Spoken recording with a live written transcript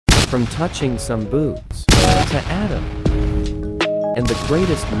From touching some boobs to Adam and the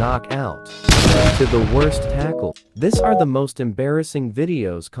greatest knockout to the worst tackle. These are the most embarrassing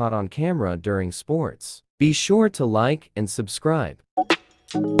videos caught on camera during sports. Be sure to like and subscribe.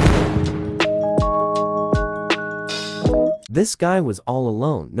 This guy was all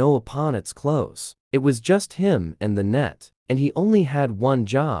alone, no opponents close. It was just him and the net, and he only had one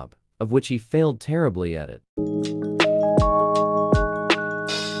job, of which he failed terribly at it.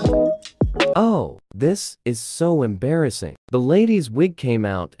 Oh, this is so embarrassing. The lady's wig came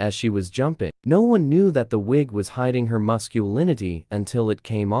out as she was jumping. No one knew that the wig was hiding her masculinity until it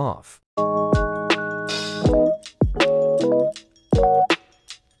came off.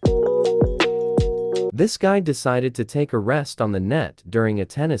 This guy decided to take a rest on the net during a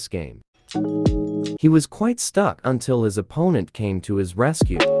tennis game. He was quite stuck until his opponent came to his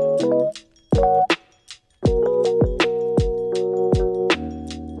rescue.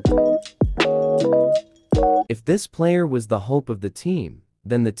 If this player was the hope of the team,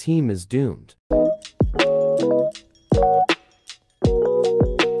 then the team is doomed.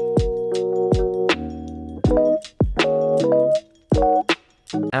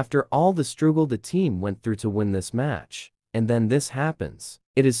 After all the struggle the team went through to win this match, and then this happens.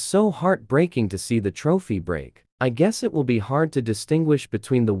 It is so heartbreaking to see the trophy break. I guess it will be hard to distinguish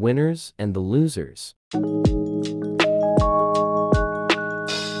between the winners and the losers.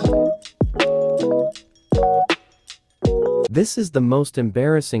 This is the most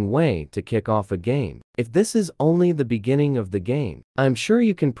embarrassing way to kick off a game. If this is only the beginning of the game, I'm sure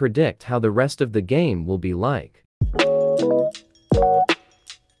you can predict how the rest of the game will be like.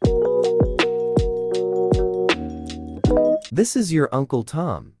 This is your Uncle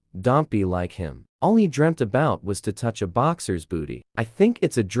Tom. Don't be like him. All he dreamt about was to touch a boxer's booty. I think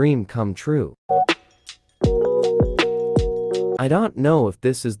it's a dream come true. I don't know if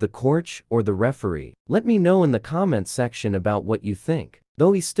this is the coach or the referee. Let me know in the comments section about what you think.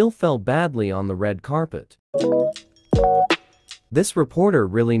 Though he still fell badly on the red carpet. This reporter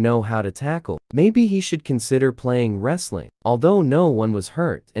really know how to tackle. Maybe he should consider playing wrestling. Although no one was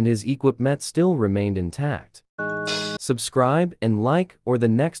hurt and his equipment still remained intact. Subscribe and like, or the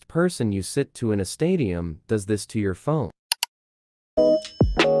next person you sit to in a stadium does this to your phone.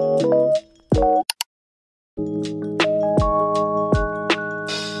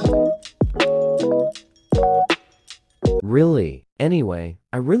 Really? Anyway,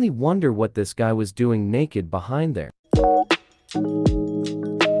 I really wonder what this guy was doing naked behind there.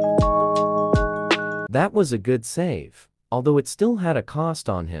 That was a good save, although it still had a cost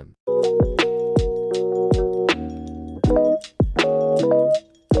on him.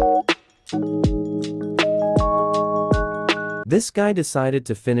 This guy decided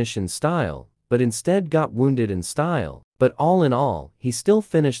to finish in style, but instead got wounded in style. But all in all, he still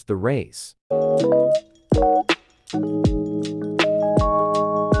finished the race.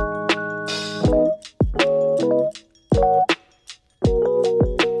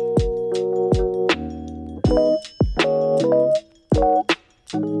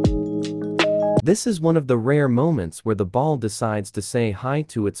 This is one of the rare moments where the ball decides to say hi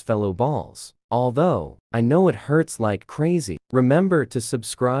to its fellow balls. Although, I know it hurts like crazy. Remember to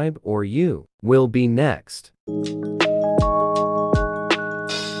subscribe or you will be next.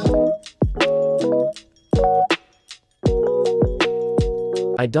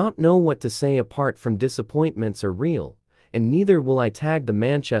 I don't know what to say apart from disappointments are real, and neither will I tag the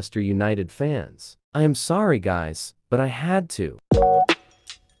Manchester United fans. I am sorry guys, but I had to.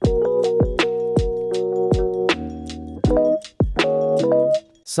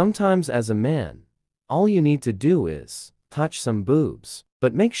 Sometimes as a man, all you need to do is touch some boobs,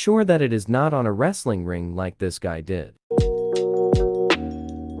 but make sure that it is not on a wrestling ring like this guy did.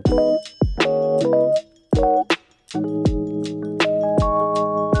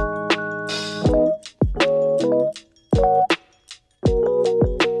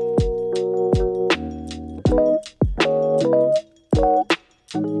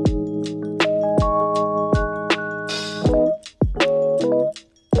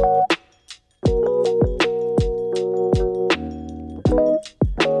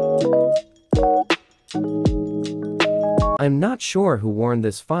 I'm not sure who won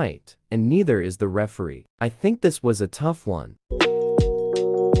this fight, and neither is the referee. I think this was a tough one.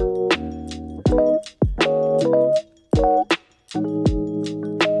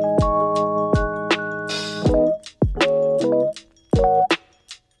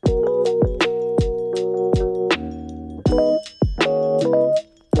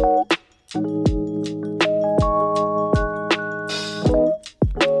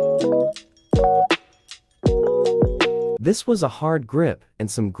 This was a hard grip and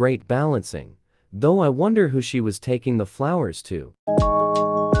some great balancing, though I wonder who she was taking the flowers to.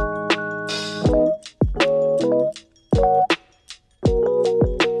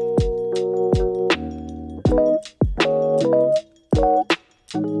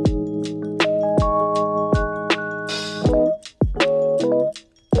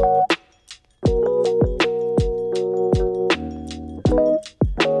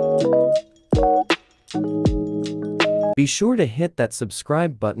 Be sure to hit that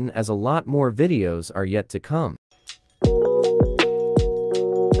subscribe button as a lot more videos are yet to come.